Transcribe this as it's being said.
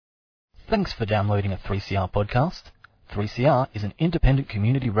Thanks for downloading a 3CR podcast. 3CR is an independent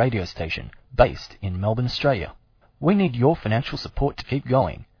community radio station based in Melbourne, Australia. We need your financial support to keep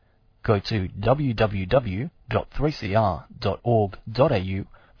going. Go to www.3cr.org.au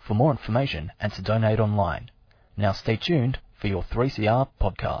for more information and to donate online. Now stay tuned for your 3CR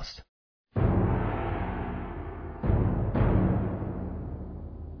podcast.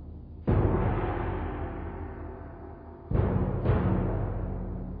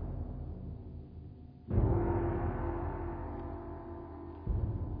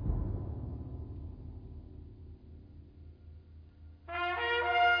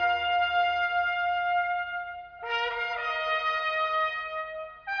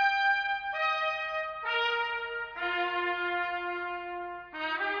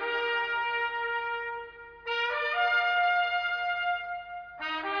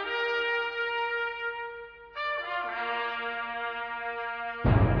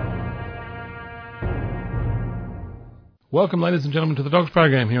 Welcome, ladies and gentlemen, to the Dogs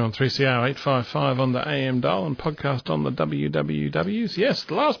program here on 3CR 855 on the AM dial and podcast on the WWWs. Yes,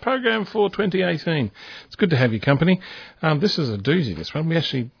 the last program for 2018. It's good to have your company. This is a doozy, this one. We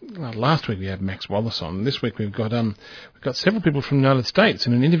actually, last week we had Max Wallace on. This week we've got several people from the United States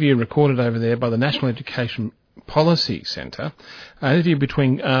in an interview recorded over there by the National Education Policy Centre, an interview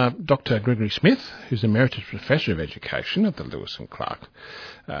between Dr. Gregory Smith, who's Emeritus Professor of Education at the Lewis and Clark,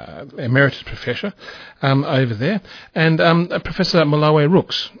 Emeritus Professor over there, and Professor Moloe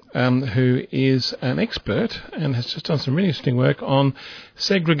Rooks, who is an expert and has just done some really interesting work on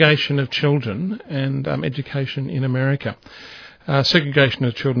segregation of children and education in America. Segregation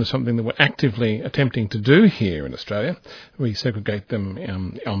of children is something that we're actively attempting to do here in Australia. We segregate them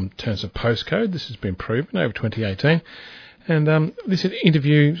on terms of postcode. This has been proven over 2018. And this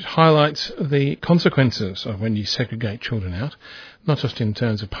interview highlights the consequences of when you segregate children out, not just in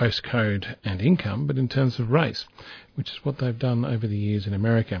terms of postcode and income, but in terms of race, which is what they've done over the years in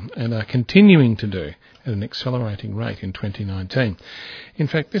America and are continuing to do at an accelerating rate in 2019. In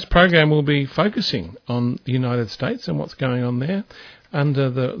fact, this program will be focusing on the United States and what's going on there under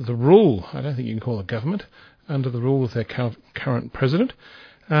the rule, I don't think you can call it government, under the rule of their current president,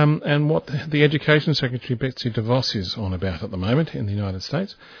 and what the Education Secretary Betsy DeVos is on about at the moment in the United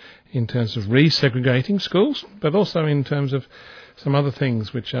States in terms of resegregating schools, but also in terms of some other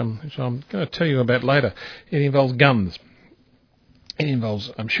things which I'm going to tell you about later. It involves guns. It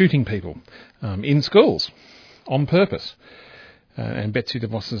involves shooting people in schools on purpose. And Betsy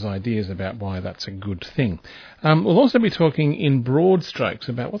DeVos's ideas about why that's a good thing. We'll also be talking in broad strokes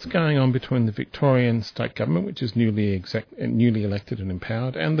about what's going on between the Victorian state government, which is newly elected and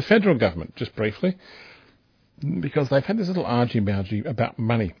empowered, and the federal government, just briefly, because they've had this little argy-bargy about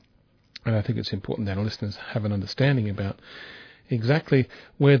money. And I think it's important that our listeners have an understanding about exactly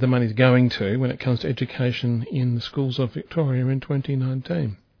where the money's going to when it comes to education in the schools of Victoria in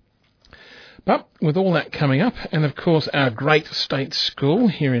 2019. But with all that coming up, and of course our great state school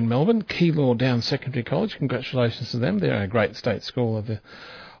here in Melbourne, Keilor Downs Secondary College, congratulations to them. They're our great state school of the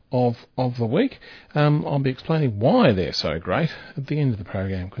week. I'll be explaining why they're so great at the end of the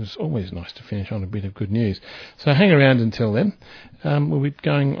program, because it's always nice to finish on a bit of good news. So hang around until then. We'll be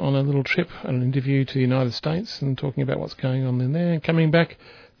going on a little trip, an interview to the United States and talking about what's going on in there, and coming back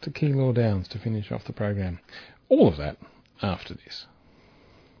to Keilor Downs to finish off the program. All of that after this.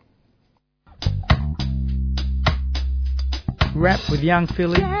 Rap with Young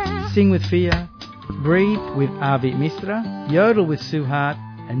Philly, Sing with Fia, Breathe with Arvit Misra, Yodel with Sue Hart,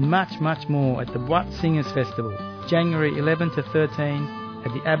 and much, much more at the Wat Singers Festival, January 11 to 13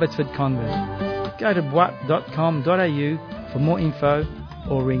 at the Abbotsford Convent. Go to wat.com.au for more info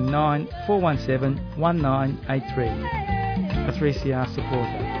or ring 9417 1983. A 3CR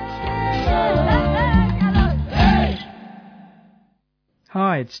supporter.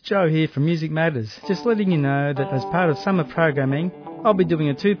 Hi, it's Joe here from Music Matters. Just letting you know that as part of summer programming, I'll be doing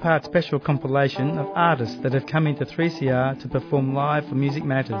a 2-part special compilation of artists that have come into 3CR to perform live for Music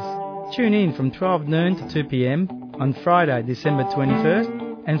Matters. Tune in from 12 noon to 2 p.m. on Friday, December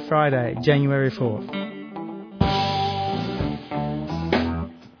 21st and Friday, January 4th.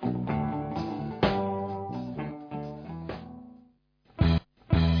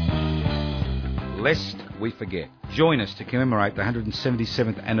 Lest we forget. Join us to commemorate the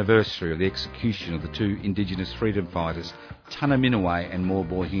 177th anniversary of the execution of the two Indigenous freedom fighters, Tunnerminnerwait and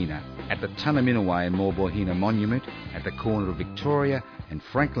Maulboyheenner, at the Tunnerminnerwait and Maulboyheenner Monument at the corner of Victoria and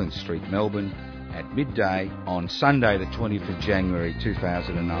Franklin Street, Melbourne, at midday on Sunday the 20th of January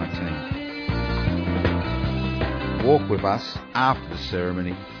 2019. Walk with us after the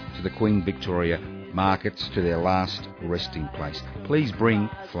ceremony to the Queen Victoria markets to their last resting place. Please bring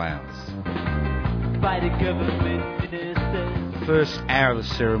flowers. By the government ministers. The first hour of the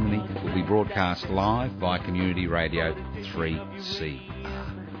ceremony will be broadcast live by Community Radio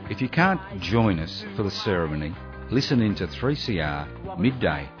 3CR. If you can't join us for the ceremony, listen in to 3CR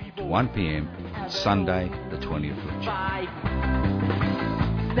midday to 1 p.m. Sunday the 20th of June.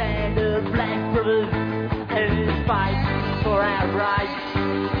 Stand up, black brothers, and fight for our rights.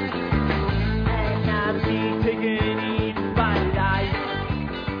 And not be taken in by lies.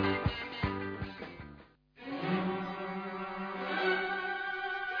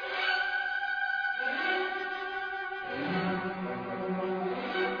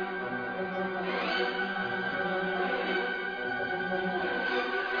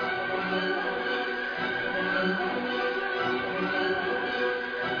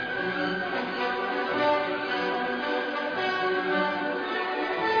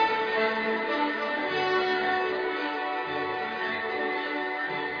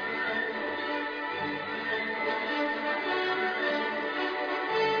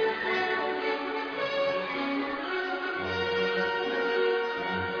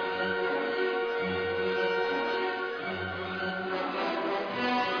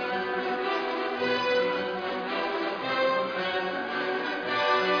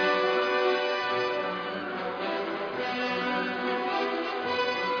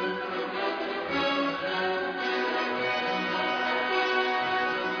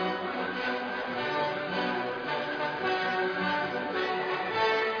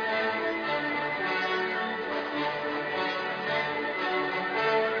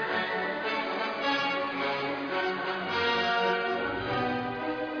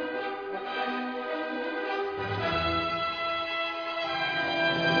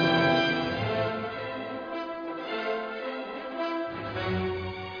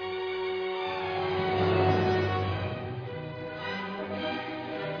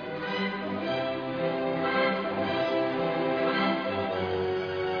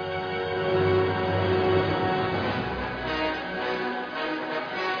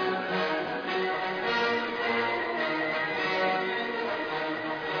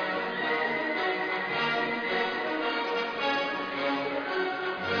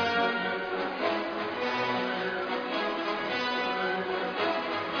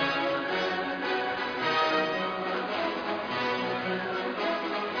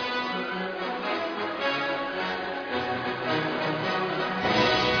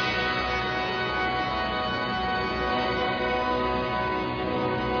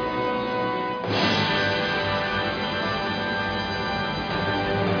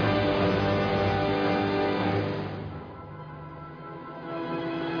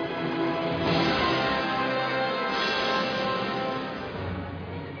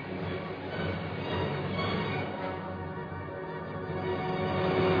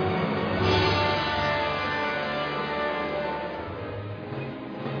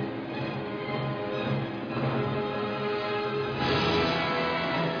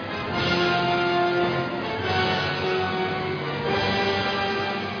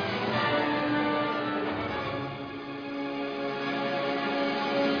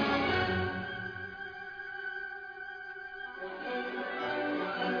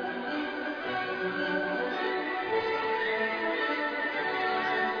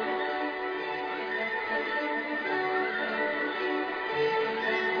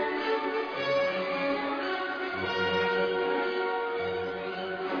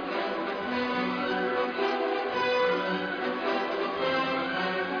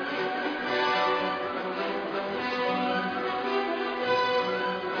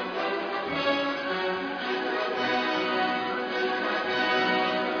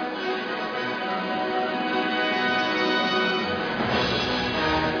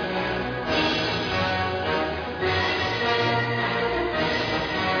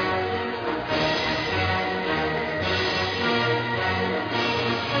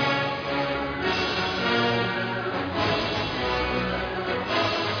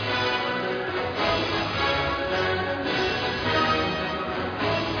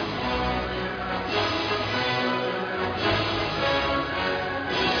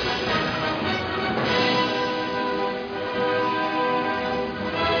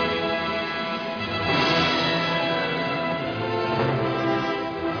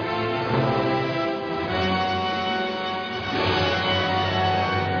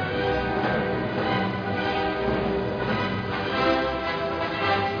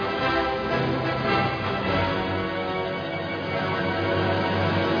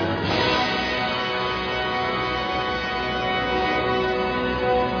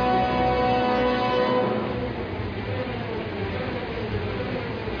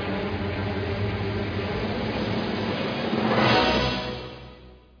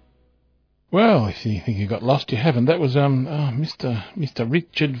 Well, if you think you got lost, you haven't. That was Mr.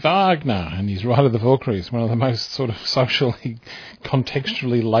 Richard Wagner and his Ride of the Valkyries, one of the most sort of socially,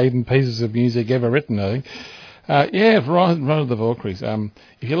 contextually laden pieces of music ever written, I think. Ride of the Valkyries.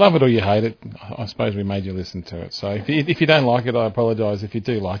 If you love it or you hate it, I suppose we made you listen to it. So if you don't like it, I apologise. If you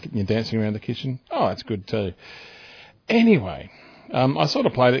do like it and you're dancing around the kitchen, that's good too. Anyway, I sort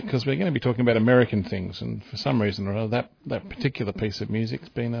of played it because we're going to be talking about American things, and for some reason or other, that particular piece of music's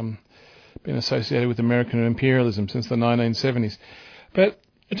been associated with American imperialism since the 1970s. But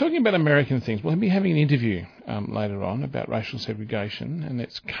we're talking about American things. We'll be having an interview later on about racial segregation and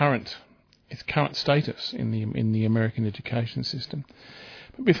its current status in the American education system.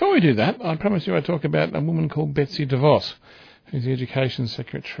 But before we do that, I promise you I'll talk about a woman called Betsy DeVos, who's the Education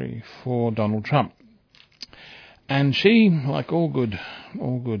Secretary for Donald Trump. And she, like all good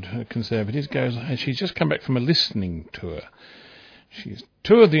conservatives, she's just come back from a listening tour. She's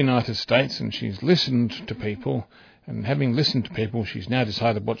toured the United States and she's listened to people, and having listened to people, she's now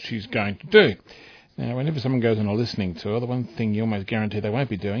decided what she's going to do. Now, whenever someone goes on a listening tour, the one thing you almost guarantee they won't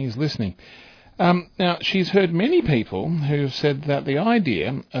be doing is listening. Now, she's heard many people who have said that the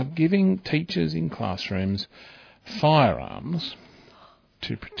idea of giving teachers in classrooms firearms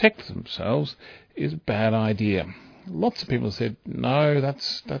to protect themselves is a bad idea. Lots of people have said, no,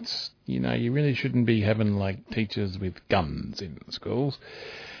 that's you really shouldn't be having like teachers with guns in schools.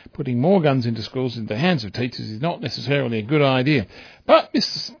 Putting more guns into schools in the hands of teachers is not necessarily a good idea. But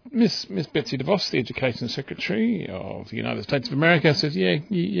Miss Betsy DeVos, the Education Secretary of the United States of America, says, yeah,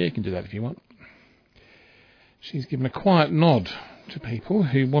 you can do that if you want. She's given a quiet nod to people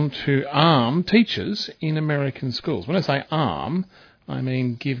who want to arm teachers in American schools. When I say arm, I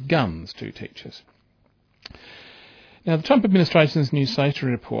mean give guns to teachers. Now, the Trump administration's new safety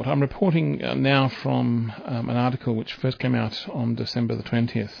report, I'm reporting now from an article which first came out on December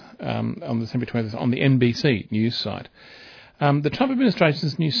 20th on the NBC news site. The Trump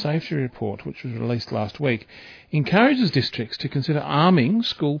administration's new safety report, which was released last week, encourages districts to consider arming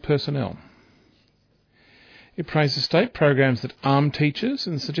school personnel. It praises state programs that arm teachers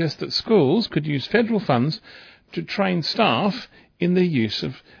and suggests that schools could use federal funds to train staff in the use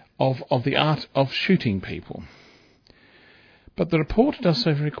of the art of shooting people. But the report does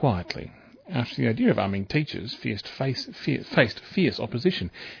so very quietly, after the idea of arming teachers faced fierce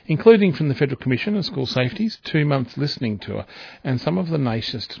opposition, including from the Federal Commission on School Safety's 2-month listening tour, and some of the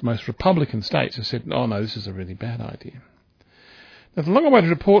nation's most Republican states have said, oh no, this is a really bad idea. Now, the long-awaited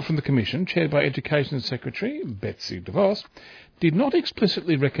report from the Commission, chaired by Education Secretary Betsy DeVos, did not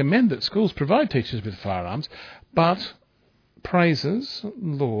explicitly recommend that schools provide teachers with firearms, but praises,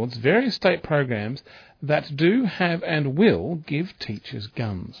 lauds various state programs that do have and will give teachers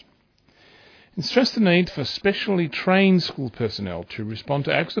guns. It stressed the need for specially trained school personnel to respond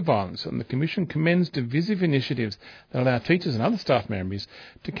to acts of violence, and the Commission commends divisive initiatives that allow teachers and other staff members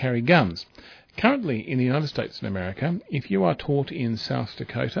to carry guns. Currently, in the United States of America, if you are taught in South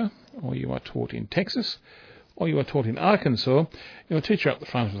Dakota, or you are taught in Texas, or you are taught in Arkansas, your teacher up the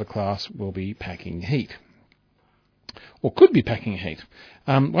front of the class will be packing heat. Or could be packing heat,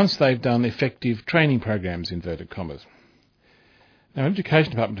 once they've done effective training programs, inverted commas. Now, an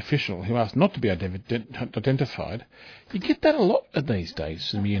Education Department official who asked not to be identified, you get that a lot these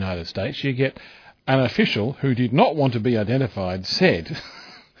days in the United States. You get an official who did not want to be identified said...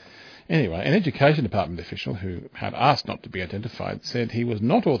 Anyway, an Education Department official who had asked not to be identified said he was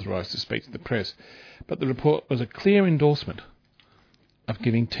not authorised to speak to the press, but the report was a clear endorsement of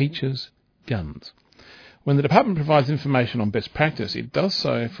giving teachers guns. When the department provides information on best practice, it does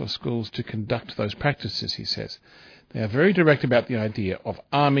so for schools to conduct those practices, he says. They are very direct about the idea of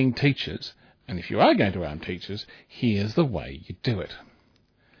arming teachers, and if you are going to arm teachers, here's the way you do it.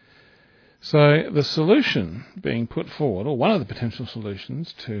 So the solution being put forward, or one of the potential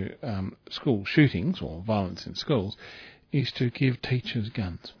solutions to school shootings or violence in schools, is to give teachers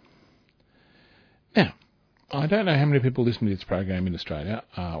guns. Now, I don't know how many people listen to this program in Australia,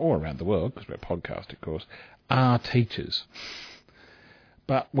 or around the world, because we're a podcast, of course, are teachers.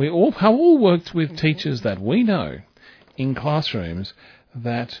 But we all have worked with teachers that we know in classrooms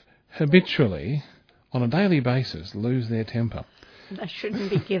that habitually, on a daily basis, lose their temper. They shouldn't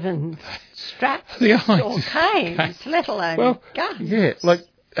be given straps Yeah, or canes, let alone guns. Yeah, like,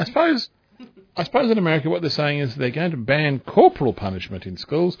 I suppose in America what they're saying is they're going to ban corporal punishment in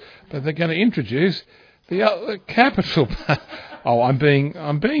schools, but they're going to introduce the capital. Oh, I'm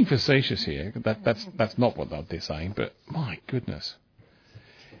being facetious here. That's not what they're saying. But my goodness,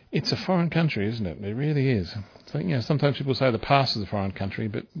 it's a foreign country, isn't it? It really is. So, sometimes people say the past is a foreign country,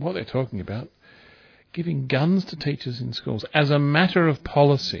 but what they're talking about, giving guns to teachers in schools as a matter of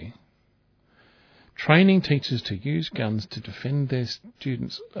policy, training teachers to use guns to defend their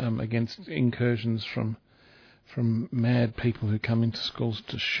students against incursions from mad people who come into schools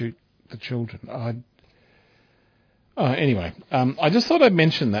to shoot the children. Anyway, I just thought I'd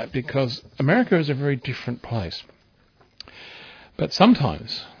mention that because America is a very different place. But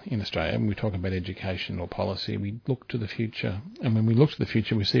sometimes in Australia, when we talk about education or policy, we look to the future. And when we look to the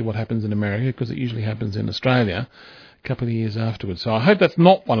future, we see what happens in America, because it usually happens in Australia a couple of years afterwards. So I hope that's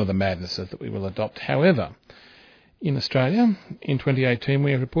not one of the madnesses that we will adopt. However, in Australia, in 2018,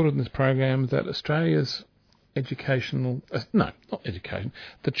 we have reported in this program that Australia's the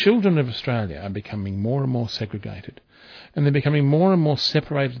children of Australia are becoming more and more segregated. And they're becoming more and more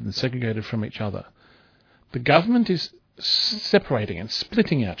separated and segregated from each other. The government is separating and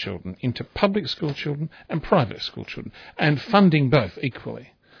splitting our children into public school children and private school children, and funding both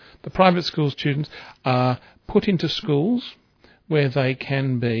equally. The private school students are put into schools where they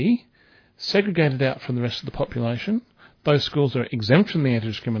can be segregated out from the rest of the population. Those schools are exempt from the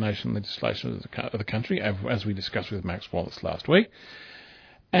anti-discrimination legislation of the country, as we discussed with Max Wallace last week.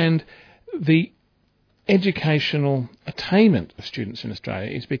 And the educational attainment of students in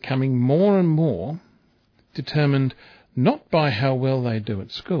Australia is becoming more and more determined not by how well they do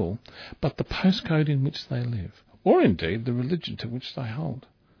at school, but the postcode in which they live, or indeed the religion to which they hold.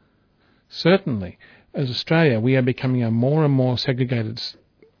 Certainly, as Australia, we are becoming a more and more segregated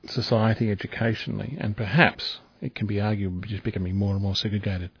society educationally, and perhaps it can be argued we're just becoming more and more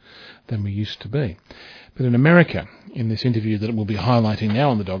segregated than we used to be. But in America, in this interview that we'll be highlighting now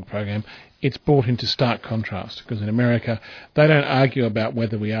on the Dog program, it's brought into stark contrast, because in America, they don't argue about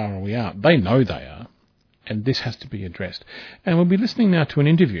whether we are or we aren't. They know they are, and this has to be addressed. And we'll be listening now to an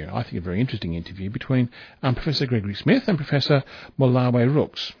interview, I think a very interesting interview, between Professor Gregory Smith and Professor Molawe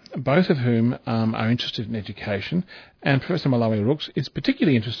Rooks, both of whom are interested in education, and Professor Molawe Rooks is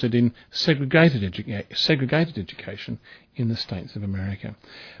particularly interested in segregated education in the States of America.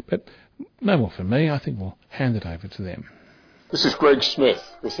 But no more from me, I think we'll hand it over to them. This is Greg Smith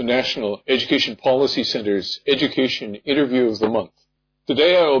with the National Education Policy Center's Education Interview of the Month.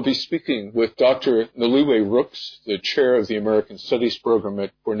 Today I will be speaking with Dr. Noliwe Rooks, the chair of the American Studies program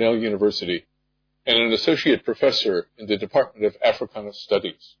at Cornell University and an associate professor in the Department of Africana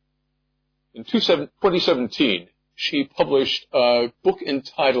Studies. In 2017, she published a book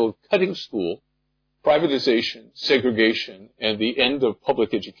entitled Cutting School, Privatization, Segregation, and the End of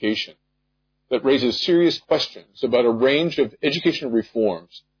Public Education that raises serious questions about a range of educational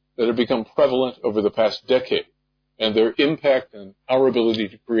reforms that have become prevalent over the past decade and their impact on our ability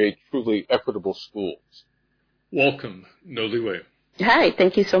to create truly equitable schools. Welcome, Noliwe. Hi,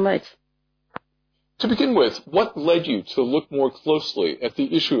 thank you so much. To begin with, what led you to look more closely at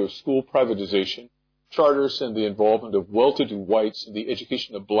the issue of school privatization, charters, and the involvement of well-to-do whites in the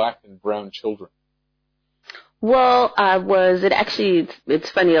education of black and brown children? Well, it's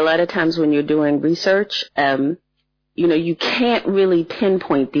funny, a lot of times when you're doing research, you can't really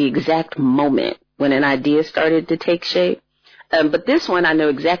pinpoint the exact moment when an idea started to take shape. But this one, I know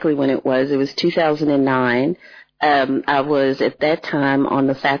exactly when it was. It was 2009. I was at that time on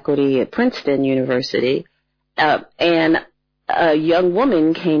the faculty at Princeton University, and a young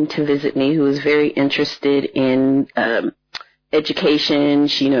woman came to visit me who was very interested in education.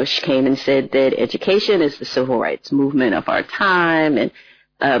 She came and said that education is the civil rights movement of our time, and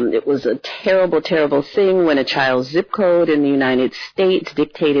it was a terrible, terrible thing when a child's zip code in the United States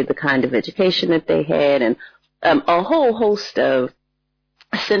dictated the kind of education that they had, and a whole host of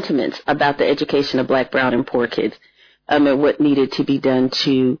sentiments about the education of black, brown, and poor kids, and what needed to be done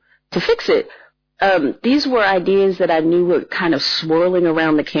to fix it. These were ideas that I knew were kind of swirling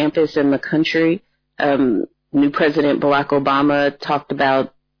around the campus and the country. New President Barack Obama talked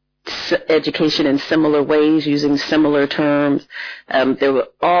about education in similar ways, using similar terms. There were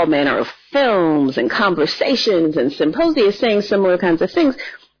all manner of films and conversations and symposia saying similar kinds of things.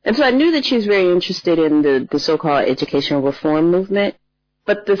 And so I knew that she was very interested in the so-called educational reform movement.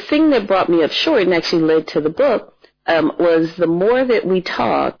 But the thing that brought me up short and actually led to the book was the more that we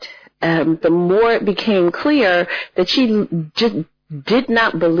talked, the more it became clear that she just did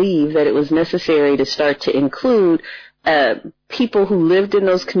not believe that it was necessary to start to include people who lived in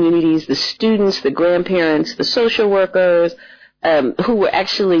those communities, the students, the grandparents, the social workers, who were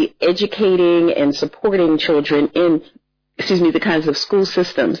actually educating and supporting children in, the kinds of school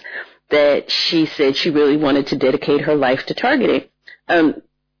systems that she said she really wanted to dedicate her life to targeting.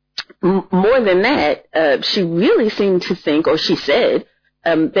 More than that, she really seemed to think, or she said,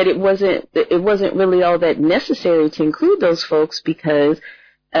 that it wasn't really all that necessary to include those folks because,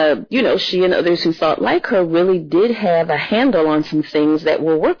 she and others who thought like her really did have a handle on some things that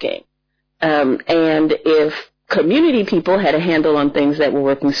were working. And if community people had a handle on things that were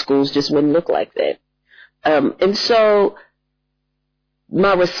working, schools just wouldn't look like that. And so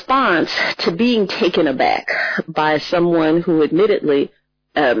my response to being taken aback by someone who admittedly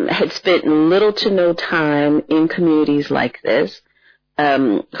had spent little to no time in communities like this,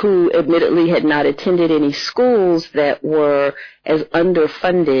 who admittedly had not attended any schools that were as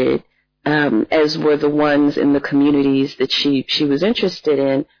underfunded as were the ones in the communities that she was interested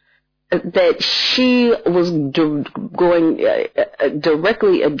in, that she was going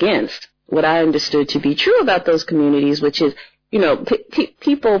directly against what I understood to be true about those communities, which is, you know,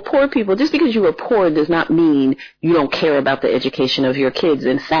 poor people, just because you are poor does not mean you don't care about the education of your kids.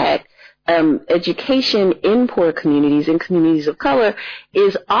 In fact, education in poor communities, in communities of color,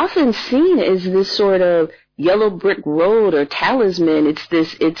 is often seen as this sort of yellow brick road or talisman. It's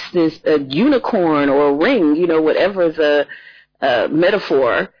this unicorn or a ring, you know, whatever the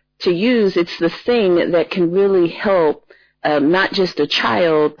metaphor to use. It's the thing that can really help not just a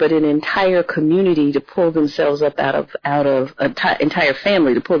child, but an entire community to pull themselves up out of entire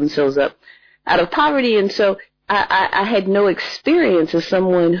family to pull themselves up out of poverty. And so I had no experience as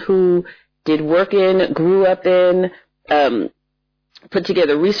someone who did work in, grew up in, put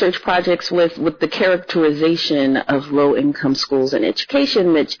together research projects with the characterization of low-income schools and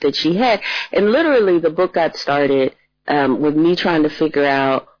education that she had. And literally the book got started with me trying to figure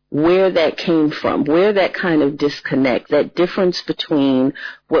out where that came from, where that kind of disconnect, that difference between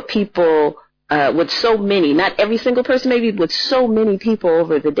what people, with so many, not every single person maybe, but so many people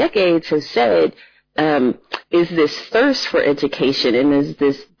over the decades have said, is this thirst for education and is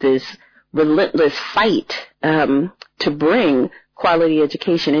this relentless fight to bring quality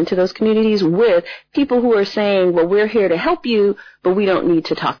education into those communities, with people who are saying, well, we're here to help you, but we don't need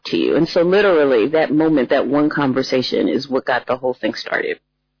to talk to you. And so literally that moment, that one conversation is what got the whole thing started.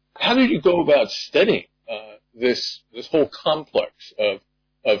 How did you go about studying this whole complex of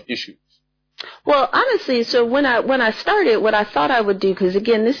issues? Well, honestly, so when I started, what I thought I would do, because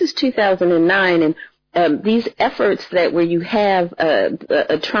again, this is 2009, and these efforts that where you have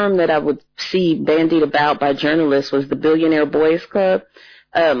a term that I would see bandied about by journalists was the Billionaire Boys Club,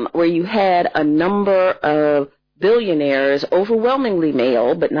 where you had a number of billionaires, overwhelmingly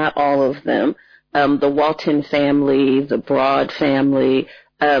male, but not all of them, the Walton family, the Broad family,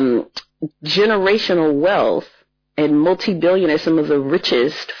 generational wealth and multi-billionaires, some of the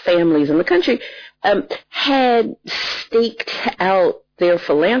richest families in the country, had staked out their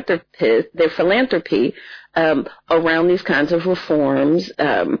philanthropy around these kinds of reforms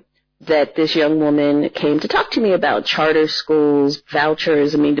that this young woman came to talk to me about: charter schools,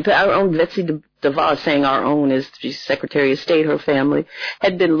 vouchers. I mean, our own Betsy DeVos, saying our own as she's Secretary of State, her family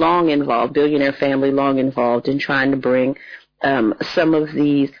had been long involved, billionaire family, long involved in trying to bring some of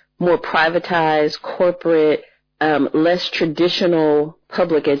these more privatized, corporate, less traditional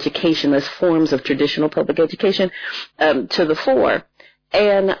public education, less forms of traditional public education to the fore.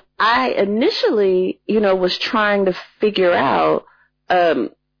 And I initially, was trying to figure out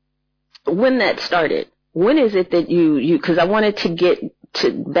when that started. When is it that because I wanted to get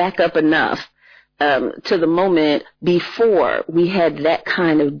to back up enough to the moment before we had that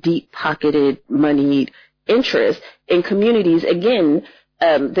kind of deep-pocketed, moneyed interest in communities, again,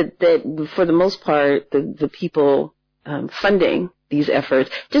 that for the most part, the people funding these efforts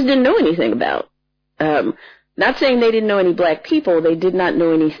just didn't know anything about. Not saying they didn't know any black people, they did not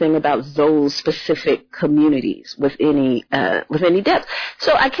know anything about those specific communities with any depth.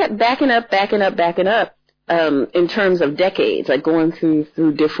 So I kept backing up, in terms of decades, like going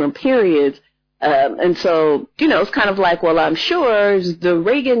through different periods. And so, it's kind of like, well, I'm sure it's the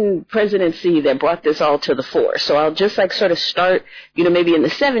Reagan presidency that brought this all to the fore. So I'll just sort of start, maybe in the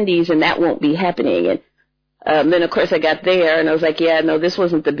 70s, and that won't be happening. And then, of course, I got there, and I was like, yeah, no, this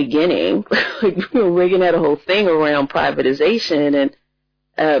wasn't the beginning. Reagan had a whole thing around privatization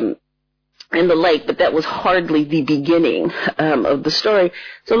and the like, but that was hardly the beginning of the story.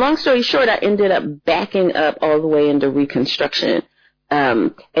 So long story short, I ended up backing up all the way into Reconstruction.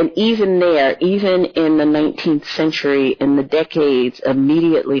 And even there, even in the 19th century, in the decades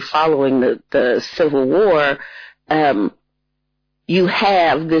immediately following the Civil War, you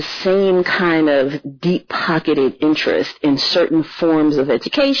have this same kind of deep-pocketed interest in certain forms of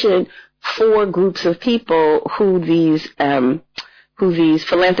education for groups of people who these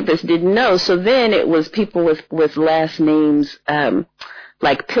philanthropists didn't know. So then it was people with last names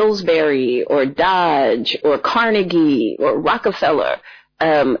like Pillsbury or Dodge or Carnegie or Rockefeller.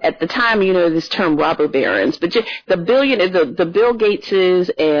 At the time, this term robber barons, but the Bill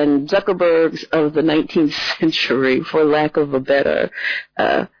Gateses and Zuckerbergs of the 19th century, for lack of a better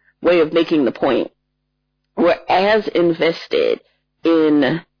way of making the point, were as invested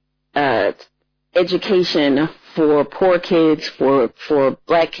in education for poor kids, for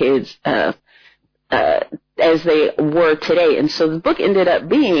black kids, as they were today. And so the book ended up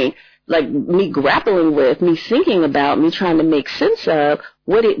being like me grappling with, me thinking about, me trying to make sense of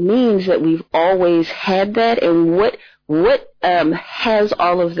what it means that we've always had that, and what has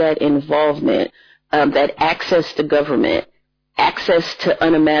all of that involvement, that access to government, access to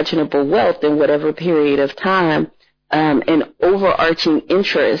unimaginable wealth in whatever period of time, and overarching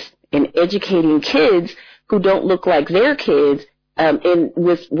interest in educating kids who don't look like their kids,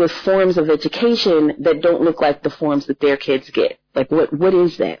 with forms of education that don't look like the forms that their kids get. Like, what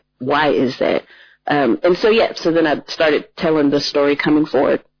is that? Why is that? So then I started telling the story coming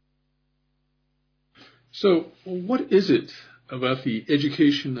forward. So what is it about the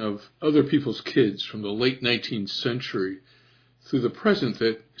education of other people's kids from the late 19th century through the present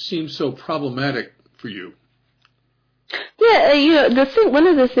that seems so problematic for you? Yeah, one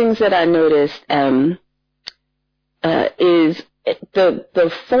of the things that I noticed is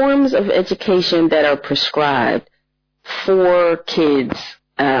the forms of education that are prescribed for kids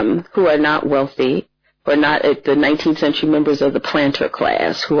who are not wealthy, who are not the 19th century members of the planter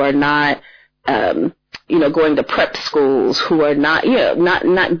class, who are not going to prep schools, who are not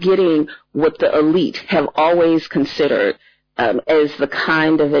getting what the elite have always considered as the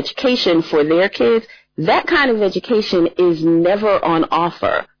kind of education for their kids. That kind of education is never on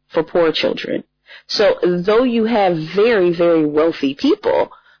offer for poor children. So though you have very, very wealthy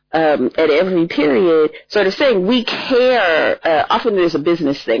people at every period sort of saying, we care, often there's a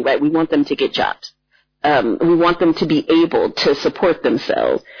business thing, right? We want them to get jobs. We want them to be able to support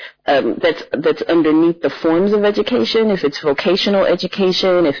themselves. That's underneath the forms of education. If it's vocational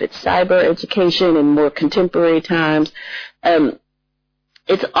education, if it's cyber education in more contemporary times,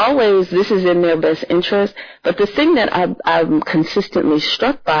 it's always, this is in their best interest. But the thing that I'm consistently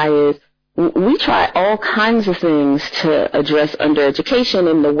struck by is we try all kinds of things to address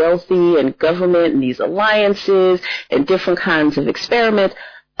undereducation in the wealthy and government and these alliances and different kinds of experiments,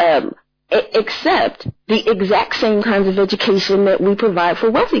 except the exact same kinds of education that we provide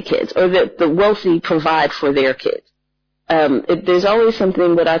for wealthy kids, or that the wealthy provide for their kids. There's always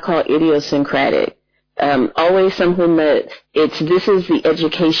something that I call idiosyncratic. Always something that this is the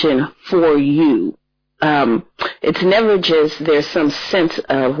education for you. It's never just there's some sense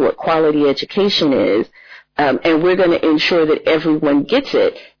of what quality education is, and we're going to ensure that everyone gets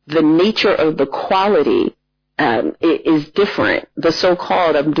it. The nature of the quality is different. The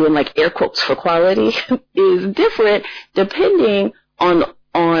so-called, I'm doing like air quotes for quality, is different depending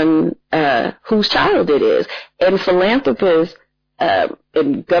on whose child it is. And philanthropists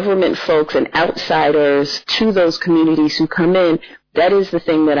and government folks and outsiders to those communities who come in, that is the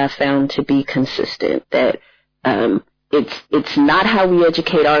thing that I found to be consistent, that it's not how we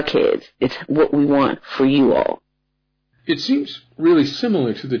educate our kids, it's what we want for you all. It seems really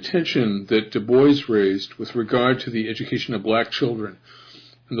similar to the tension that Du Bois raised with regard to the education of black children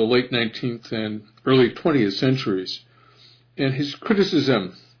in the late 19th and early 20th centuries, and his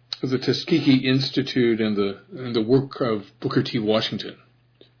criticism of the Tuskegee Institute and the work of Booker T. Washington.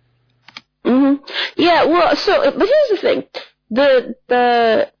 Mm-hmm. Yeah, well, but here's the thing.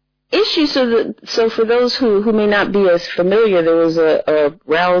 The issue, so for those who may not be as familiar, there was a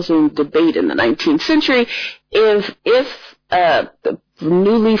rousing debate in the 19th century if the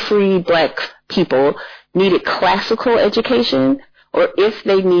newly freed black people needed classical education or if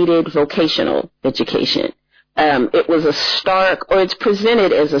they needed vocational education. It was a stark, or it's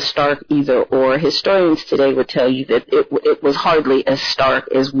presented as a stark either or. Historians today would tell you that it was hardly as stark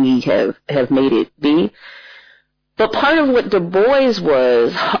as we have made it be. But part of what Du Bois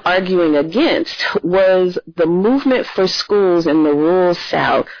was arguing against was the movement for schools in the rural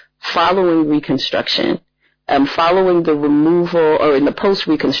South following Reconstruction, following the removal, or in the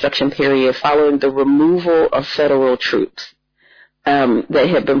post-Reconstruction period, following the removal of federal troops that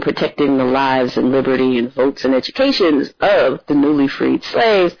had been protecting the lives and liberty and votes and educations of the newly freed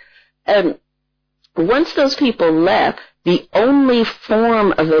slaves. And once those people left, the only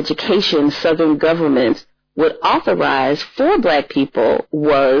form of education Southern governments would authorize for black people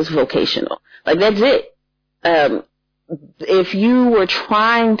was vocational. Like, that's it. If you were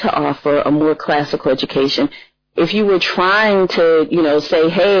trying to offer a more classical education, if you were trying to, say,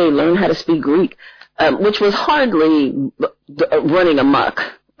 hey, learn how to speak Greek, which was hardly running amok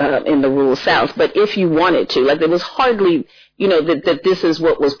in the rural South, but if you wanted to, like, it was hardly, that this is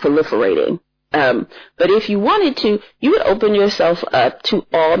what was proliferating. But if you wanted to, you would open yourself up to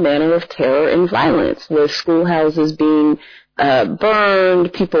all manner of terror and violence, with schoolhouses being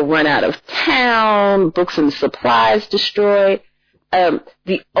burned, people run out of town, books and supplies destroyed.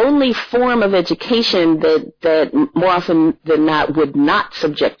 The only form of education that more often than not would not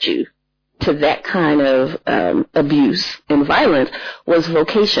subject you to that kind of abuse and violence was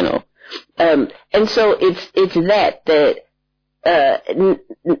vocational. And so it's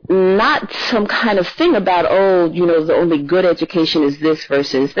not some kind of thing about, the only good education is this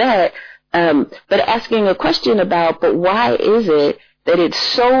versus that, but asking a question about, but why is it that it's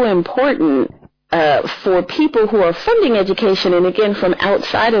so important for people who are funding education, and again from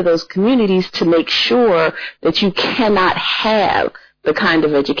outside of those communities, to make sure that you cannot have the kind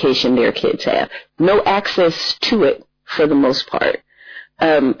of education their kids have. No access to it for the most part.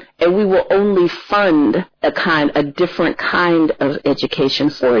 And we will only fund a different kind of education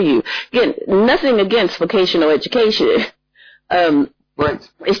for you. Again, nothing against vocational education.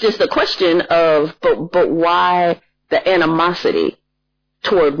 Right. It's just a question of, but why the animosity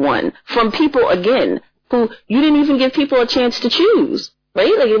toward one from people, again, who you didn't even give people a chance to choose,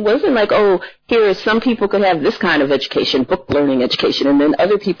 right? Like, it wasn't like, some people could have this kind of education, book learning education, and then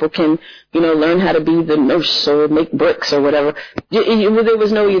other people can, learn how to be the nurse or make bricks or whatever. There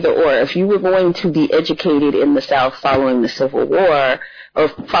was no either or. If you were going to be educated in the South following the Civil War or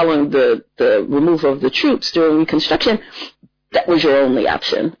following the removal of the troops during Reconstruction, that was your only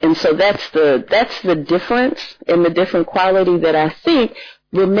option. And so that's the difference, and the different quality that I think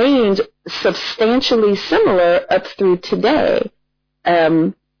remains substantially similar up through today.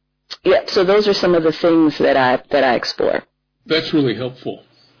 So those are some of the things that I explore. That's really helpful.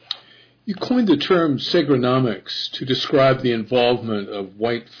 You coined the term segronomics to describe the involvement of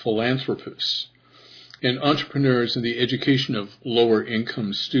white philanthropists and entrepreneurs in the education of lower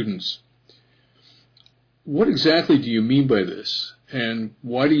income students. What exactly do you mean by this, and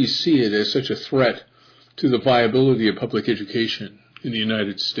why do you see it as such a threat to the viability of public education in the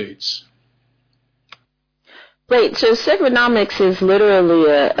United States? Right. So segronomics is literally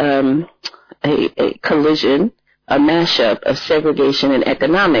a collision, a mashup of segregation and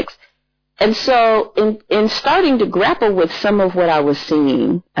economics. And so in starting to grapple with some of what I was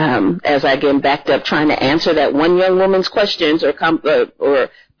seeing, as I again backed up trying to answer that one young woman's questions or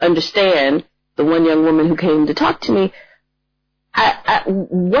understand the one young woman who came to talk to me,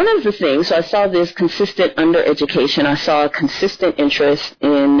 one of the things, so I saw this consistent undereducation. I saw a consistent interest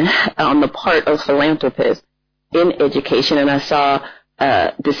on the part of philanthropists in education, and I saw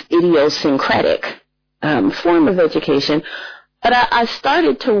this idiosyncratic form of education. But I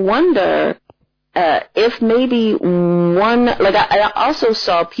started to wonder if maybe I also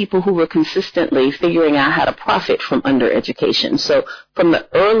saw people who were consistently figuring out how to profit from undereducation. So from the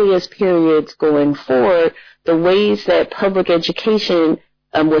earliest periods going forward, the ways that public education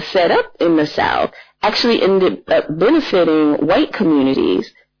was set up in the South actually ended up benefiting white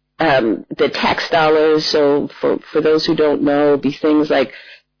communities. The tax dollars, so for those who don't know, be things like,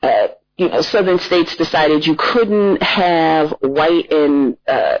 southern states decided you couldn't have white and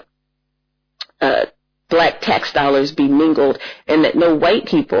black tax dollars be mingled, and that no white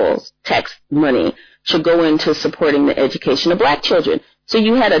people's tax money should go into supporting the education of black children. So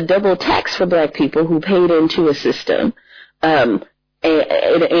you had a double tax for black people who paid into a system in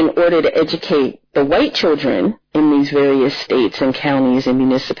order to educate the white children in these various states and counties and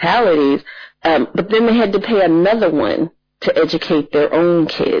municipalities, but then they had to pay another one to educate their own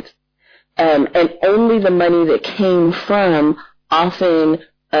kids. And only the money that came from, often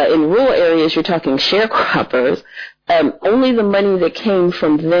in rural areas, you're talking sharecroppers, only the money that came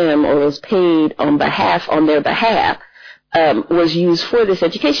from them or was paid on their behalf was used for this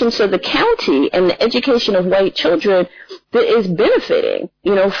education. So the county and the education of white children is benefiting,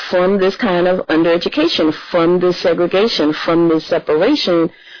 from this kind of undereducation, from this segregation, from this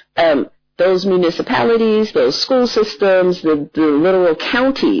separation. Those municipalities, those school systems, the literal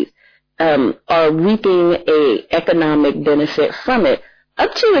counties are reaping a economic benefit from it,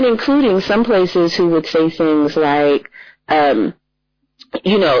 up to and including some places who would say things like,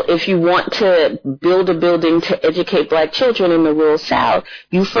 if you want to build a building to educate black children in the rural South,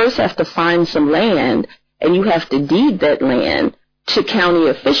 you first have to find some land, and you have to deed that land to county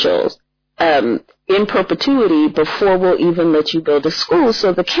officials in perpetuity before we'll even let you build a school.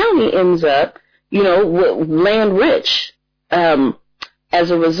 So the county ends up, land rich as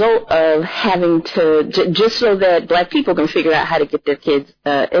a result of having to, just so that black people can figure out how to get their kids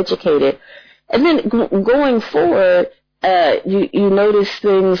educated. And then going forward, you notice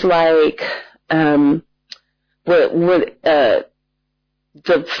things like the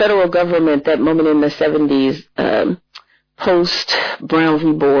federal government, that moment in the 70s, post Brown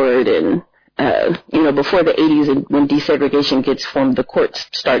v. Board and before the 80s and when desegregation gets formed, the courts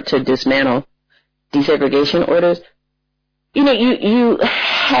start to dismantle desegregation orders. You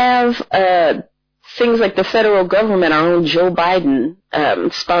have things like the federal government, our own Joe Biden,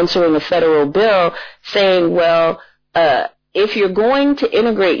 sponsoring a federal bill saying, well, if you're going to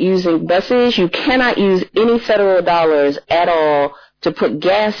integrate using buses, you cannot use any federal dollars at all to put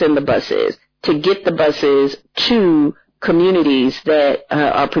gas in the buses to get the buses to communities that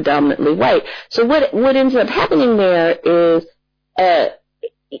are predominantly white. So what ends up happening there is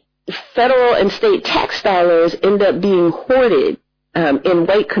federal and state tax dollars end up being hoarded in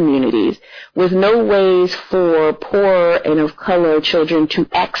white communities with no ways for poor and of color children to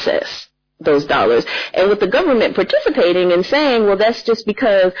access those dollars. And with the government participating and saying, well, that's just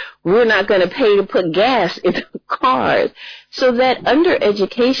because we're not going to pay to put gas in the cars. So that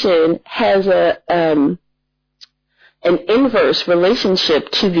undereducation has an inverse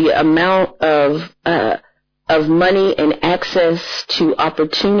relationship to the amount of money and access to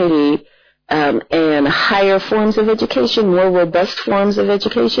opportunity and higher forms of education, more robust forms of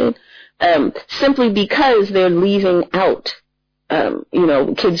education, simply because they're leaving out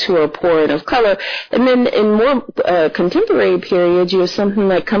kids who are poor and of color. And then in more contemporary periods, you have something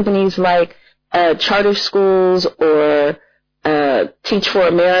like companies like charter schools or Teach for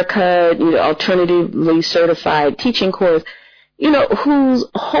America, alternatively certified teaching course, whose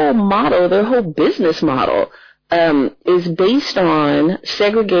whole model, their whole business model, is based on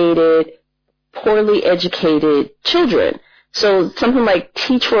segregated, poorly educated children. So something like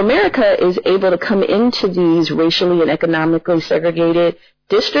Teach for America is able to come into these racially and economically segregated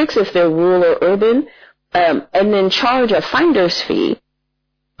districts, if they're rural or urban, and then charge a finder's fee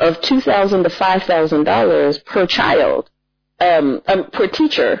of $2,000 to $5,000 per child, per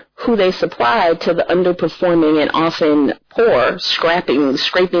teacher, who they supply to the underperforming and often poor, scraping,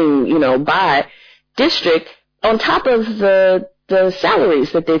 by district, on top of the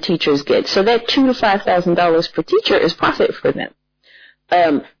salaries that their teachers get. So that $2,000 to $5,000 per teacher is profit for them.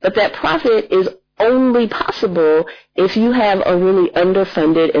 But that profit is only possible if you have a really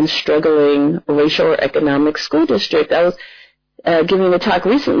underfunded and struggling racial or economic school district. I was giving a talk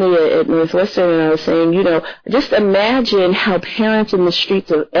recently at Northwestern, and I was saying, just imagine how parents in the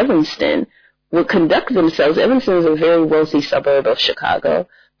streets of Evanston would conduct themselves. Evanston is a very wealthy suburb of Chicago.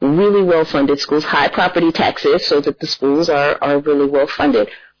 Really well-funded schools, high property taxes, so that the schools are really well-funded.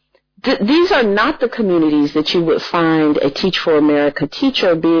 These are not the communities that you would find a Teach for America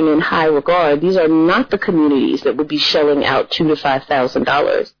teacher being in high regard. These are not the communities that would be shelling out $2,000 to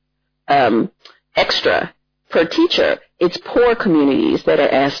 $5,000 extra per teacher. It's poor communities that are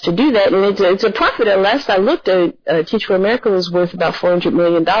asked to do that, and it's a profit. At last I looked, Teach for America was worth about $400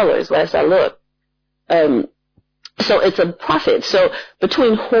 million. Last I looked. So it's a profit. So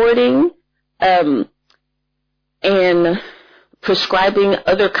between hoarding and prescribing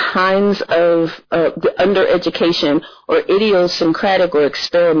other kinds of undereducation or idiosyncratic or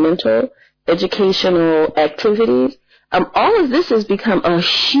experimental educational activities, all of this has become a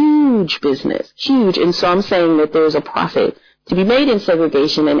huge business, huge. And so I'm saying that there's a profit to be made in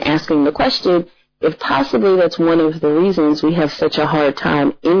segregation, and asking the question if possibly that's one of the reasons we have such a hard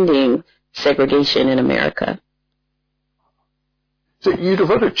time ending segregation in America. So you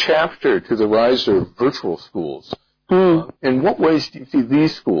devote a chapter to the rise of virtual schools. In what ways do you see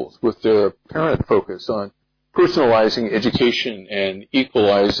these schools, with their apparent focus on personalizing education and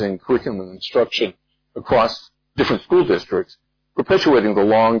equalizing curriculum instruction across different school districts, perpetuating the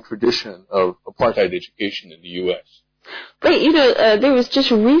long tradition of apartheid education in the U.S.? Right. There was just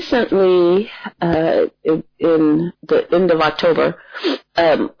recently, in the end of October,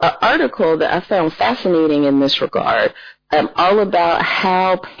 an article that I found fascinating in this regard, all about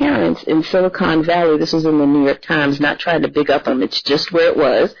how parents in Silicon Valley, this was in the New York Times, not trying to big up them, it's just where it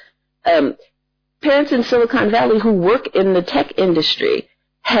was, parents in Silicon Valley who work in the tech industry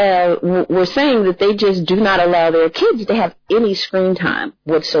were saying that they just do not allow their kids to have any screen time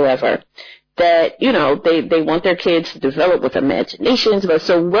whatsoever. That, they want their kids to develop with imaginations. But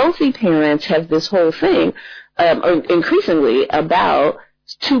so wealthy parents have this whole thing, increasingly, about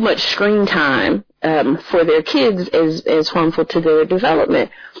too much screen time for their kids is harmful to their development.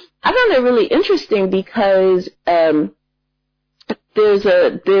 I found that really interesting because there's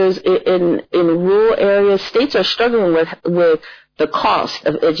in rural areas, states are struggling with the cost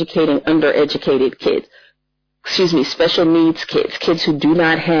of educating undereducated kids. Special needs kids who do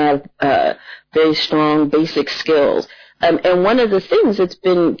not have very strong basic skills. And one of the things that's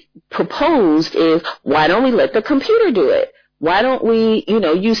been proposed is, why don't we let the computer do it? Why don't we,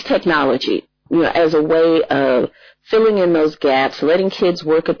 use technology, as a way of filling in those gaps, letting kids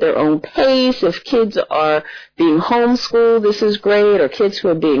work at their own pace. If kids are being homeschooled, this is great, or kids who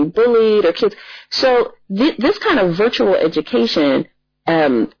are being bullied, or kids. So this kind of virtual education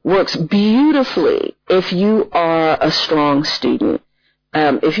works beautifully if you are a strong student.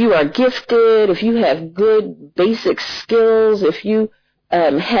 If you are gifted, if you have good basic skills, if you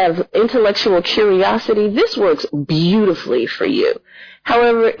have intellectual curiosity, this works beautifully for you.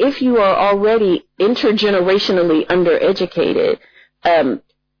 However, if you are already intergenerationally undereducated,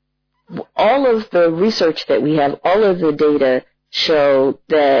 all of the research that we have, all of the data show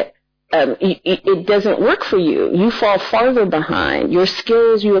that it doesn't work for you. You fall farther behind. Your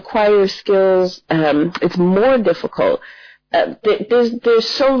skills, you acquire skills, it's more difficult. There's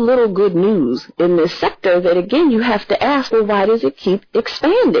so little good news in this sector that, again, you have to ask, well, why does it keep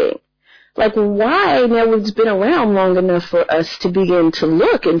expanding? Like, why? Now, it's been around long enough for us to begin to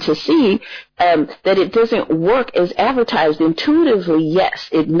look and to see that it doesn't work as advertised. Intuitively, yes,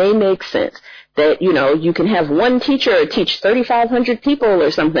 it may make sense that, you can have one teacher teach 3,500 people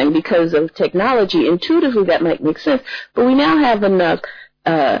or something because of technology. Intuitively, that might make sense. But we now have enough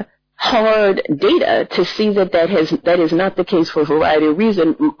hard data to see that is not the case for a variety of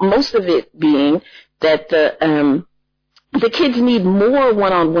reasons, most of it being that the kids need more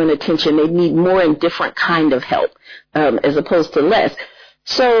one-on-one attention. They need more and different kind of help, as opposed to less.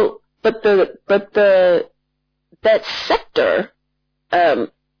 So, but that sector,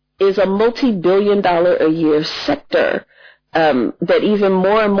 is a multi-billion-dollar-a-year sector, that even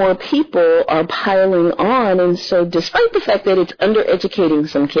more and more people are piling on. And so despite the fact that it's undereducating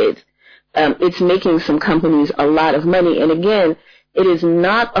some kids, it's making some companies a lot of money. And again, it is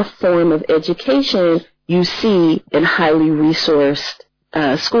not a form of education you see in highly resourced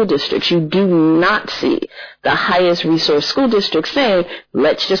school districts. You do not see the highest resource school districts saying,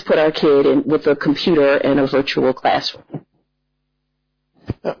 let's just put our kid in with a computer and a virtual classroom.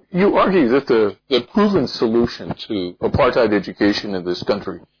 You argue that the proven solution to apartheid education in this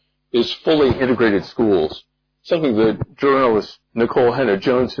country is fully integrated schools, something that journalist Nicole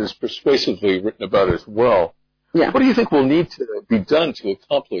Hannah-Jones has persuasively written about as well. Yeah. What do you think will need to be done to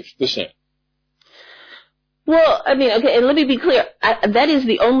accomplish this end? Well, okay, and let me be clear. That is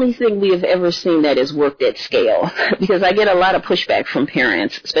the only thing we have ever seen that has worked at scale, because I get a lot of pushback from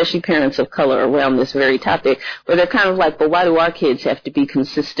parents, especially parents of color, around this very topic, where they're kind of like, but why do our kids have to be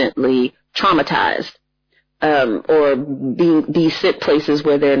consistently traumatized or be sent places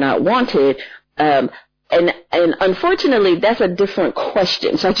where they're not wanted? And unfortunately, that's a different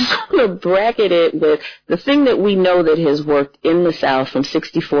question. So I just want to bracket it with the thing that we know that has worked in the South from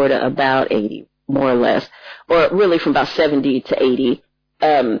 64 to about 80. More or less, or really from about 70 to 80,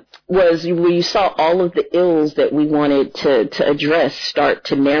 was where you saw all of the ills that we wanted to address start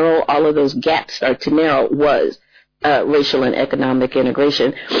to narrow, all of those gaps start to narrow, was racial and economic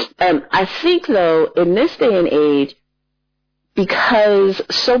integration. I think, though, in this day and age, because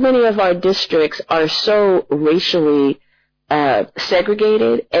so many of our districts are so racially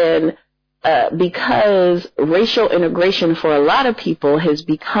segregated, and because racial integration for a lot of people has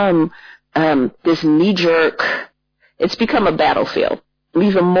become this knee-jerk, it's become a battlefield,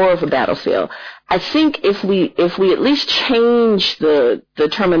 even more of a battlefield. I think if we at least change the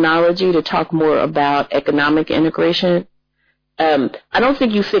terminology to talk more about economic integration, I don't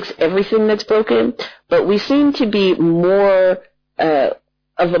think you fix everything that's broken, but we seem to be more of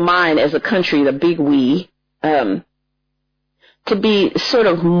a mind as a country, the big we, to be sort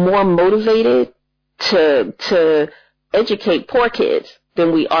of more motivated to educate poor kids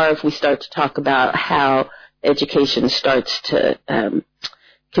than we are if we start to talk about how education starts to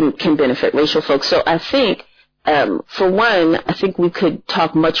can benefit racial folks. So I think, for one, I think we could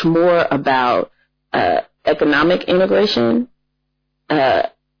talk much more about economic integration,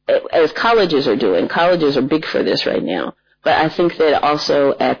 as colleges are doing. Colleges are big for this right now. But I think that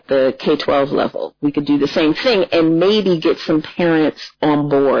also at the K-12 level, we could do the same thing and maybe get some parents on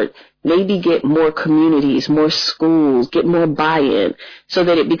board, maybe get more communities, more schools, get more buy-in so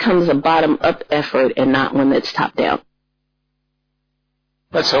that it becomes a bottom-up effort and not one that's top-down.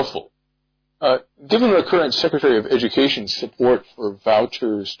 That's helpful. Given the current Secretary of Education's support for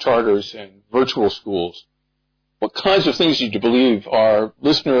vouchers, charters, and virtual schools, what kinds of things do you believe our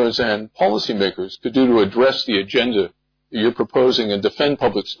listeners and policymakers could do to address the agenda you're proposing and defend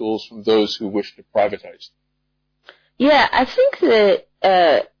public schools from those who wish to privatize them? Yeah, I think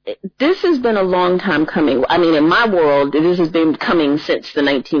that this has been a long time coming. I mean, in my world, this has been coming since the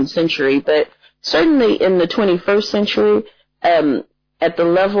 19th century, but certainly in the 21st century, at the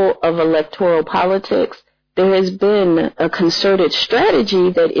level of electoral politics, there has been a concerted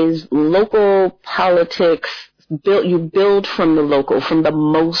strategy that is local politics build from the local, from the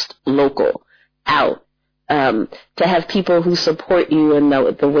most local out, to have people who support you in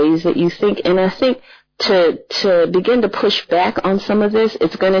the ways that you think. And I think to begin to push back on some of this,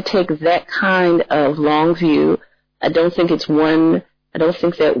 it's going to take that kind of long view. I don't think that one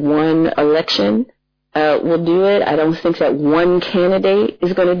election will do it. I don't think that one candidate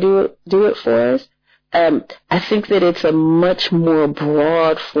is going to do it for us. I think that it's a much more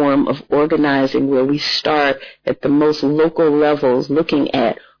broad form of organizing where we start at the most local levels, looking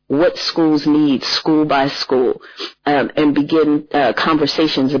at what schools need, school by school, and begin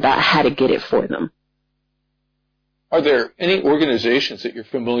conversations about how to get it for them. Are there any organizations that you're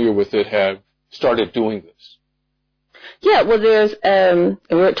familiar with that have started doing this? Yeah, well, there's,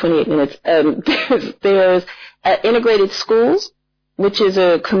 we're at 28 minutes, there's Integrated Schools, which is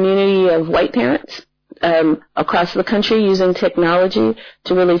a community of white parents across the country using technology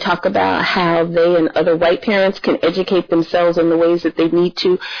to really talk about how they and other white parents can educate themselves in the ways that they need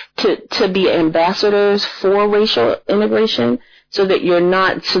to be ambassadors for racial integration, so that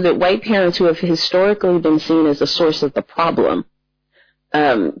white parents who have historically been seen as a source of the problem,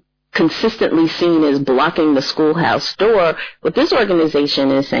 consistently seen as blocking the schoolhouse door, what this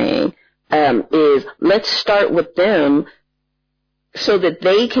organization is saying is let's start with them so that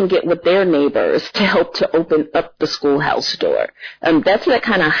they can get with their neighbors to help to open up the schoolhouse door. That's that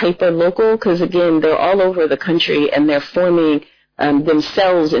kind of hyper-local, because, again, they're all over the country and they're forming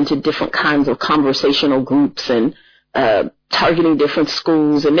themselves into different kinds of conversational groups and targeting different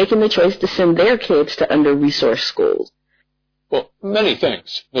schools and making the choice to send their kids to under-resourced schools. Well, many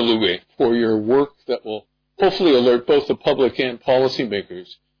thanks, Nalue, for your work that will hopefully alert both the public and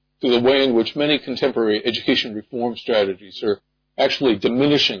policymakers to the way in which many contemporary education reform strategies are actually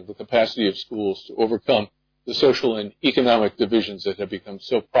diminishing the capacity of schools to overcome the social and economic divisions that have become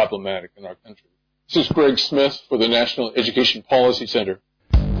so problematic in our country. This is Greg Smith for the National Education Policy Center.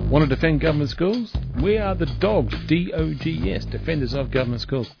 Want to defend government schools? We are the Dogs, D-O-G-S, Defenders of Government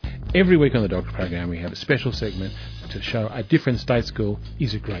Schools. Every week on the Dogs program we have a special segment to show a different state school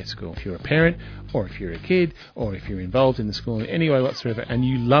is a great school. If you're a parent, or if you're a kid, or if you're involved in the school in any way whatsoever and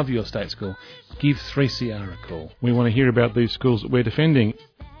you love your state school, give 3CR a call. We want to hear about these schools that we're defending.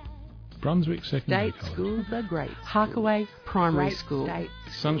 Brunswick Secondary State schools are great. Harkaway Primary School.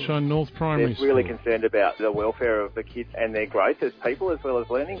 Sunshine North Primary School. They're really concerned about the welfare of the kids and their growth as people as well as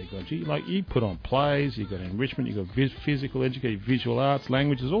learning. You put on plays, you've got enrichment, you've got physical education, visual arts,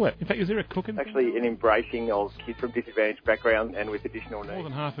 languages, all that. In fact, is there a cooking? Actually, an embracing of kids from disadvantaged backgrounds and with additional needs. More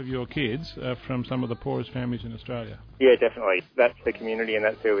than half of your kids are from some of the poorest families in Australia. Yeah, definitely. That's the community and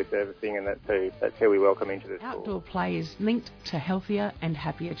that's who we're servicing and that's who we welcome into the school. Outdoor play is linked to healthier and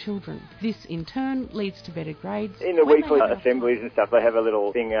happier children. This, in turn, leads to better grades. In the weekly assemblies and stuff, they have a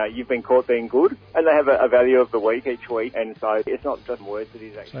little thing, you've been caught being good, and they have a value of the week each week, and so it's not just words, it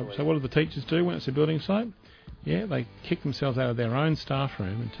is actually... So what do the teachers do when it's a building site? Yeah, they kick themselves out of their own staff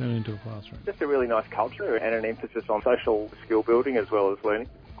room and turn it into a classroom. Just a really nice culture and an emphasis on social skill building as well as learning.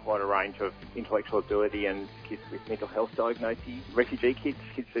 Quite a range of intellectual ability and kids with mental health diagnoses, refugee kids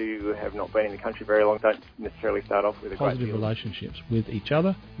who have not been in the country very long, don't necessarily start off with a positive great deal. Relationships with each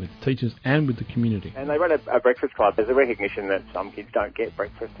other, with teachers and with the community. And they run a breakfast club. There's a recognition that some kids don't get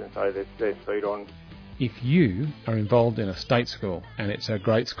breakfast and so there's food on. If you are involved in a state school and it's a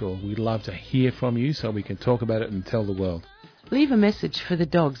great school, we'd love to hear from you so we can talk about it and tell the world. Leave a message for the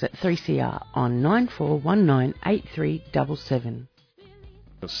Dogs at 3CR on 94198377.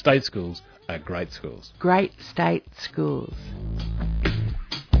 State schools are great schools. Great state schools.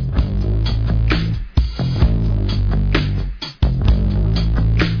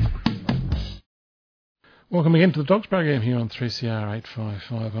 Welcome again to the Dogs program here on 3CR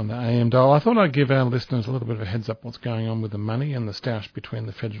 855 on the AM dial. I thought I'd give our listeners a little bit of a heads up what's going on with the money and the stoush between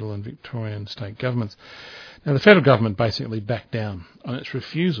the federal and Victorian state governments. Now, the federal government basically backed down on its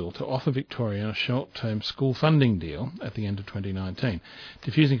refusal to offer Victoria a short-term school funding deal at the end of 2019,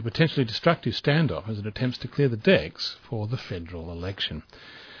 diffusing a potentially destructive standoff as it attempts to clear the decks for the federal election.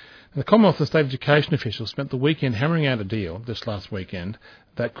 The Commonwealth and state education officials spent the weekend hammering out a deal this last weekend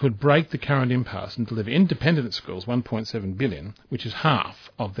that could break the current impasse and deliver independent schools $1.7 billion, which is half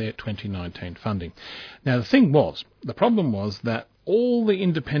of their 2019 funding. Now, the problem was that all the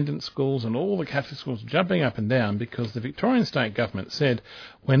independent schools and all the Catholic schools were jumping up and down because the Victorian state government said,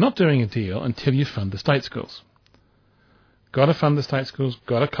 we're not doing a deal until you fund the state schools. got to fund the state schools,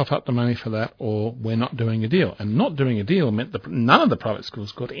 got to cough up the money for that, or we're not doing a deal. And not doing a deal meant that none of the private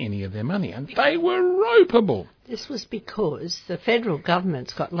schools got any of their money, and they were ropeable. This was because the federal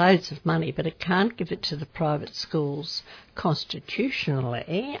government's got loads of money, but it can't give it to the private schools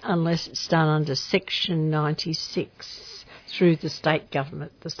constitutionally unless it's done under Section 96 through the state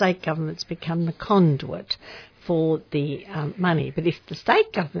government. The state government's become the conduit for the money. But if the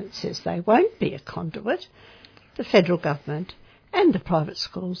state government says they won't be a conduit, the federal government and the private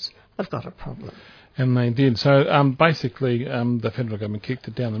schools have got a problem. And they did. So basically, the federal government kicked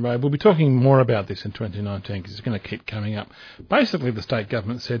it down the road. We'll be talking more about this in 2019 because it's going to keep coming up. Basically, the state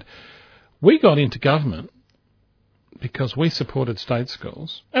government said, we got into government because we supported state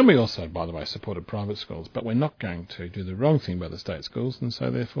schools, and we also, by the way, supported private schools, but we're not going to do the wrong thing by the state schools, and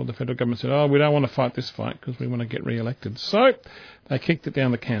so therefore the federal government said, we don't want to fight this fight because we want to get re-elected. So they kicked it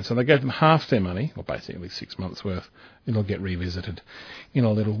down the can. So they gave them half their money, or basically 6 months' worth. It'll get revisited in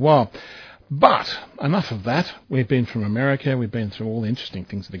a little while. But enough of that. We've been from America. We've been through all the interesting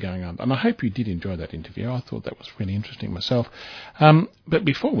things that are going on. And I hope you did enjoy that interview. I thought that was really interesting myself. But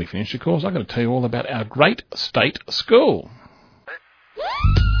before we finish, of course, I've got to tell you all about our great state school.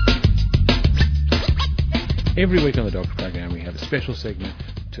 Every week on the Dogs program, we have a special segment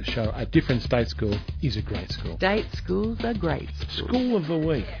to show a different state school is a great school. State schools are great schools. School of the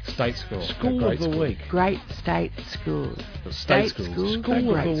week. State school. School of the week. Great state schools. State schools.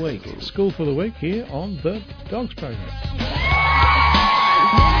 School of the week. School for the week here on the Dogs program.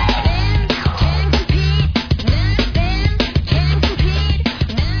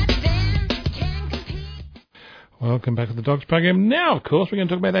 Welcome back to the Dogs program. Now, of course, we're going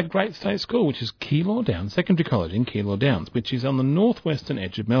to talk about that great state school, which is Keilor Downs Secondary College in Keilor Downs, which is on the northwestern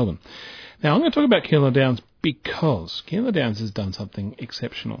edge of Melbourne. Now, I'm going to talk about Keilor Downs because Keilor Downs has done something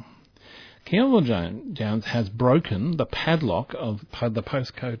exceptional. Keilor Downs has broken the padlock of the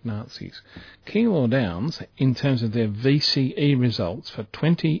postcode Nazis. Keilor Downs, in terms of their VCE results for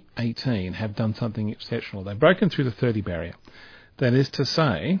 2018, have done something exceptional. They've broken through the 30 barrier. That is to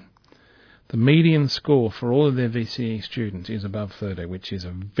say, the median score for all of their VCE students is above 30, which is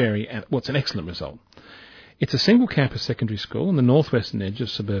it's an excellent result. It's a single campus secondary school on the northwestern edge of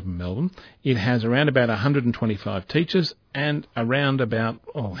suburban Melbourne. It has around about 125 teachers and around about,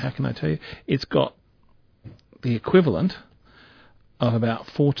 it's got the equivalent of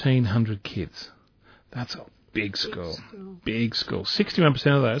about 1,400 kids. That's a big school. Big school.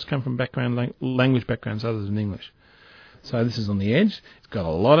 61% of those come from language backgrounds other than English. So this is on the edge. It's got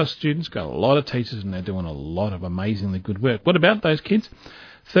a lot of students, got a lot of teachers, and they're doing a lot of amazingly good work. What about those kids?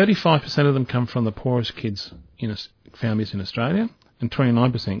 35% of them come from the poorest kids in families in Australia, and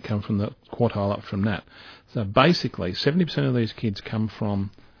 29% come from the quartile up from that. So basically, 70% of these kids come from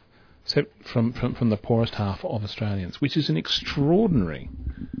the poorest half of Australians, which is an extraordinary.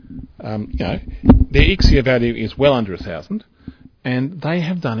 Their ICSEA value is well under 1,000. And they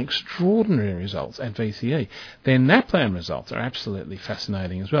have done extraordinary results at VCE. Their NAPLAN results are absolutely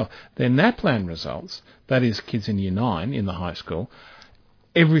fascinating as well. Their NAPLAN results, that is kids in Year 9 in the high school,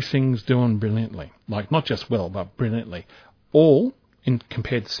 everything's doing brilliantly. Like, not just well, but brilliantly. All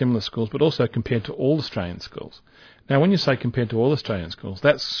compared to similar schools, but also compared to all Australian schools. Now, when you say compared to all Australian schools,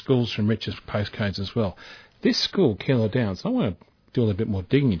 that's schools from richest postcodes as well. This school, Keilor Downs, I want to do a little bit more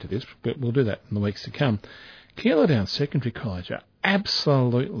digging into this, but we'll do that in the weeks to come. Keilor Downs Secondary College are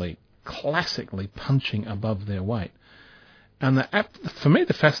absolutely, classically punching above their weight. And for me,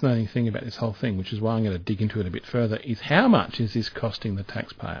 the fascinating thing about this whole thing, which is why I'm going to dig into it a bit further, is how much is this costing the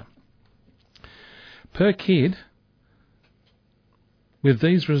taxpayer? Per kid, with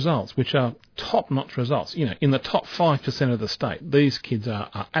these results, which are top-notch results, in the top 5% of the state, these kids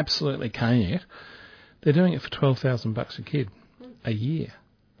are absolutely killing it. They're doing it for $12,000 a kid a year.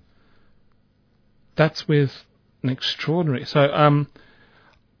 That's with an extraordinary... So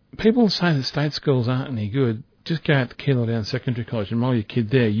people say that state schools aren't any good. Just go out to Keilor Downs Secondary College and enroll your kid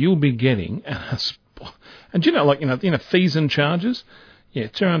there. You'll be getting... And fees and charges? Yeah,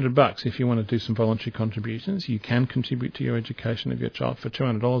 $200 if you want to do some voluntary contributions. You can contribute to your education of your child for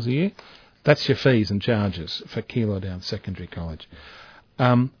 $200 a year. That's your fees and charges for Keilor Downs Secondary College.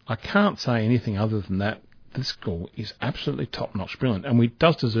 I can't say anything other than that. This school is absolutely top-notch brilliant, and it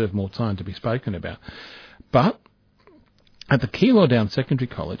does deserve more time to be spoken about. But at the Keilor Downs Secondary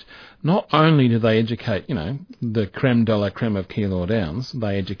College, not only do they educate, the creme de la creme of Keilor Downs,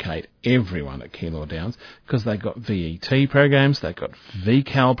 they educate everyone at Keilor Downs because they've got VET programs, they've got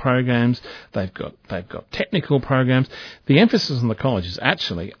VCAL programs, they've got technical programs. The emphasis on the college is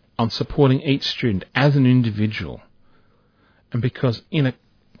actually on supporting each student as an individual. And because in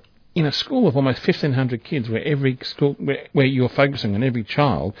in a school of almost 1,500 kids, where every school, where you're focusing on every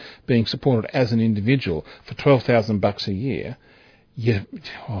child being supported as an individual for $12,000 a year,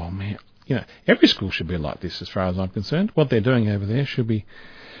 every school should be like this as far as I'm concerned. What they're doing over there should be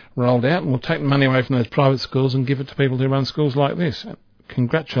rolled out, and we'll take the money away from those private schools and give it to people who run schools like this.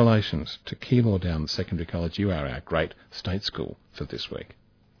 Congratulations to Keilor Downs Secondary College. You are our great state school for this week.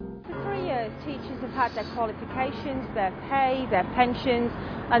 For 3 years, teachers have had their qualifications, their pay, their pensions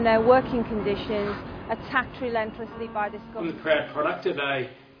and their working conditions attacked relentlessly by this government. I'm the proud product of a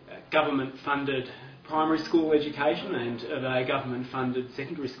government-funded primary school education and of a government-funded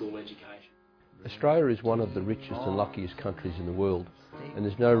secondary school education. Australia is one of the richest and luckiest countries in the world, and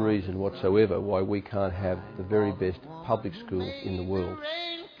there's no reason whatsoever why we can't have the very best public schools in the world.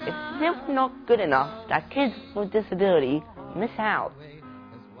 It's simply not good enough that kids with disability miss out.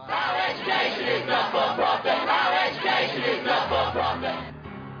 Our education is not for profit. Our education is not for profit.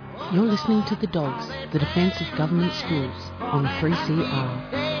 You're listening to The Dogs, the Defence of Government Schools, on 3CR.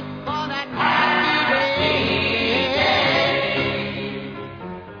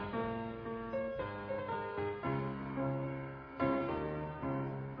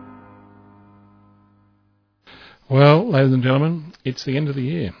 Well, ladies and gentlemen, it's the end of the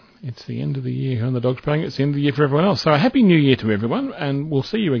year. It's the end of the year here on the Dogs Program. It's the end of the year for everyone else. So a happy new year to everyone, and we'll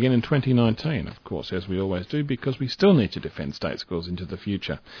see you again in 2019, of course, as we always do, because we still need to defend state schools into the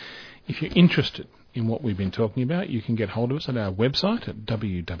future. If you're interested in what we've been talking about, you can get hold of us at our website at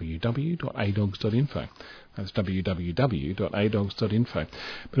www.adogs.info. That's www.adogs.info.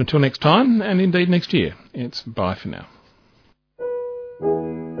 But until next time, and indeed next year, it's bye for now.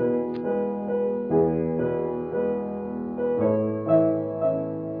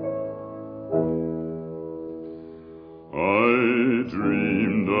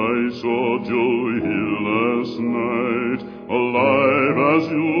 Saw Joe here last night, alive as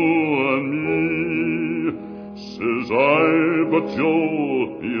you and me. Says I, but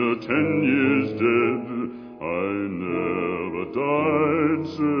Joe, you're 10 years dead. I never died,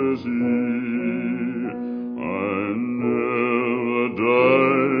 says he. I never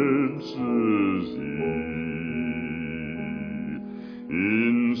died, says he.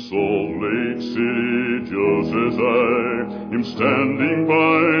 In Salt Lake City, Joe says I'm standing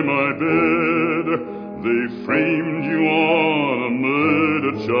by my bed. They framed you on a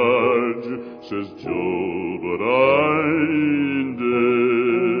murder charge, says Joe, but I ain't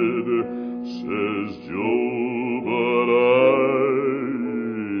dead. Says Joe, but I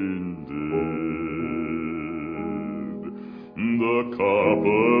ain't dead. The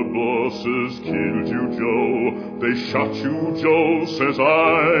copper bosses killed you, Joe. They shot you, Joe, says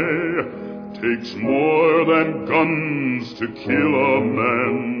I. Takes more than guns to kill a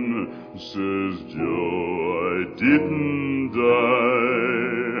man, says Joe, I didn't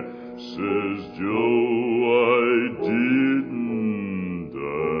die, says Joe, I didn't die.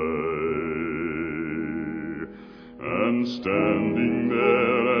 And standing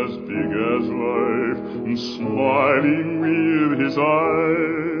there as big as life, and smiling with his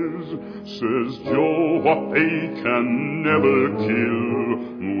eyes, says Joe, what they can never kill,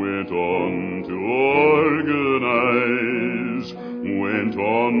 went on to organize, went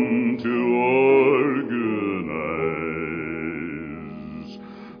on to organize.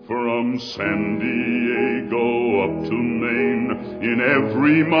 From San Diego up to Maine, in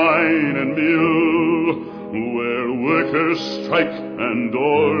every mine and mill, where workers strike and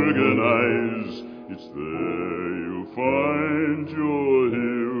organize, it's there you'll find your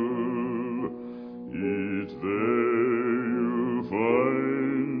hill. It's there you'll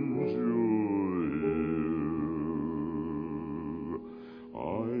find your hill.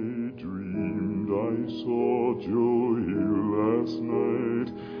 I dreamed I saw Joe here last night,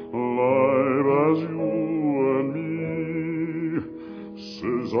 alive as you and me.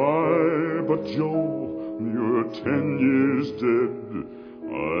 Says I, but Joe, you're 10 years dead.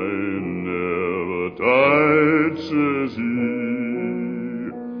 I never died, says he.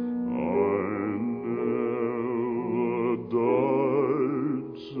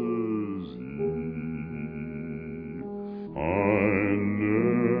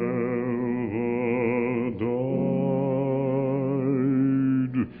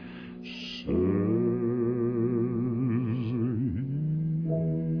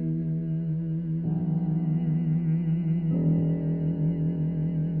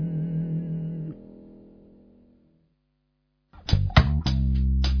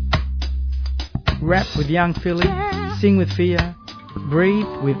 Rap with Young Philly, Sing with Fia, Breathe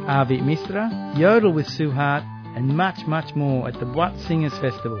with Arvit Misra, Yodel with Sue Hart, and much, much more at the Wat Singers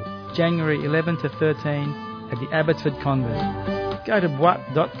Festival, January 11 to 13 at the Abbotsford Convent. Go to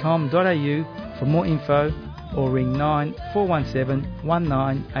bwat.com.au for more info or ring 9417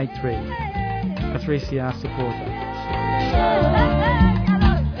 1983. A 3CR supporter.